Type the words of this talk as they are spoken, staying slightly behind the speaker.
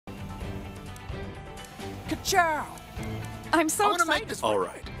Ka-chow! I'm so excited. All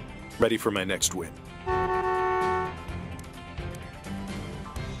right. Ready for my next win.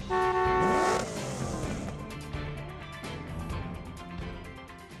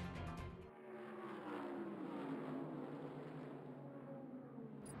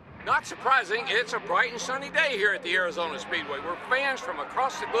 Not surprising, it's a bright and sunny day here at the Arizona Speedway, where fans from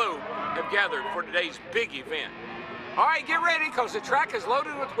across the globe have gathered for today's big event. All right, get ready, because the track is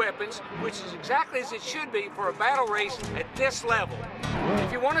loaded with weapons, which is exactly as it should be for a battle race at this level.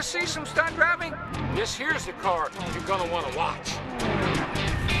 If you want to see some stunt driving, this here's the car you're going to want to watch.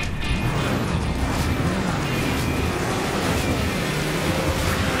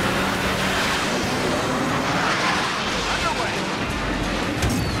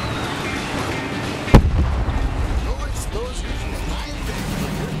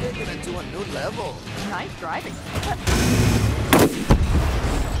 To a new level. Nice driving.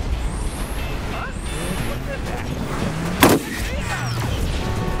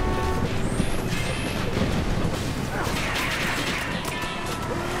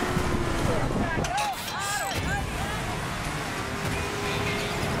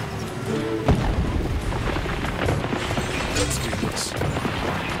 Let's do this.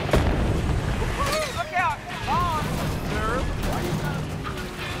 Look out! On, sir.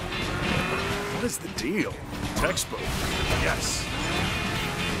 What is the deal? Textbook. Yes.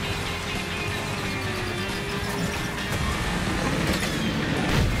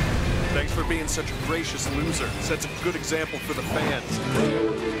 Thanks for being such a gracious loser. Sets a good example for the fans.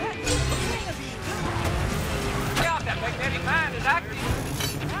 Yeah, that magnetic mind is active.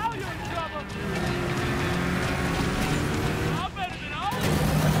 Now you're in trouble. I'm better than all.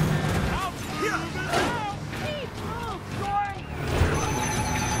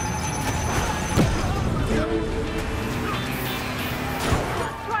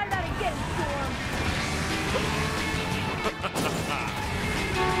 Try that again, Storm.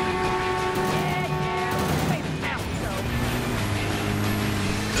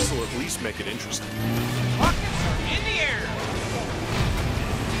 This will at least make it interesting. Rockets are in the air.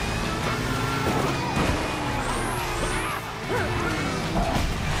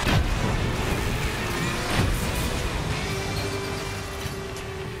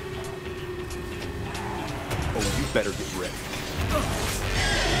 Oh, you better get ready.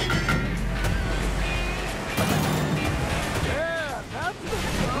 Yeah, that's the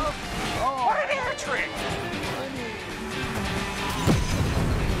stuff. Oh, What an air trick!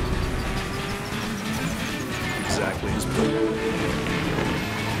 Exactly as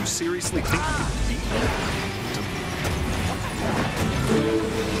planned. You seriously think you can beat me?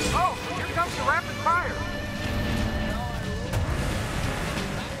 Oh, here comes the rapid fire.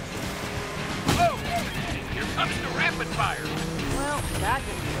 Oh, here comes the rapid fire. Well, that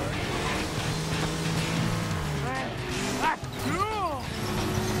didn't work.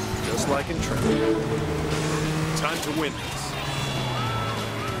 Just like in training. Time to win this.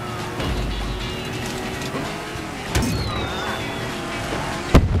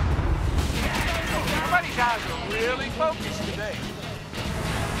 Everybody's eyes are really focused today.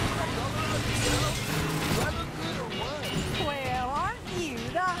 Well, aren't you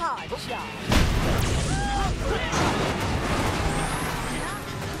the hot shot?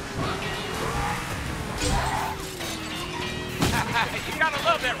 You gotta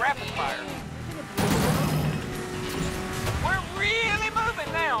love that rapid fire. We're really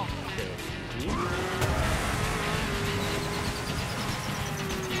moving now.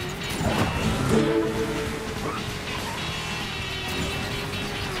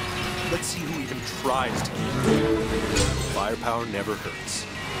 Let's see who even tries to. Firepower never hurts.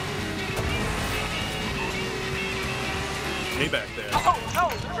 Hey back there. Oh, no,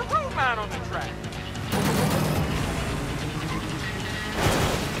 there's a road mine on the track.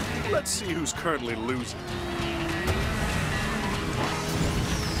 Let's see who's currently losing.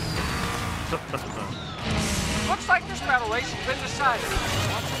 Looks like this battle race has been decided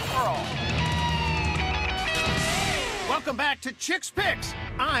once and for all. Welcome back to Chick's Picks.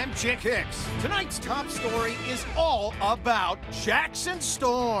 I'm Chick Hicks. Tonight's top story is all about Jackson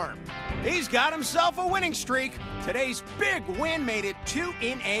Storm. He's got himself a winning streak. Today's big win made it 2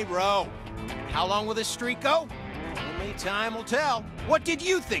 in a row. And how long will this streak go? Only time will tell. What did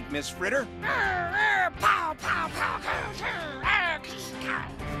you think, Miss Fritter?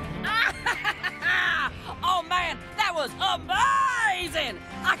 Oh man, that was amazing!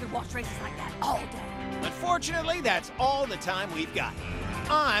 I could watch races like that all day. Unfortunately, that's all the time we've got.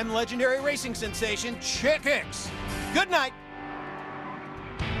 I'm legendary racing sensation Chick Hicks. Good night.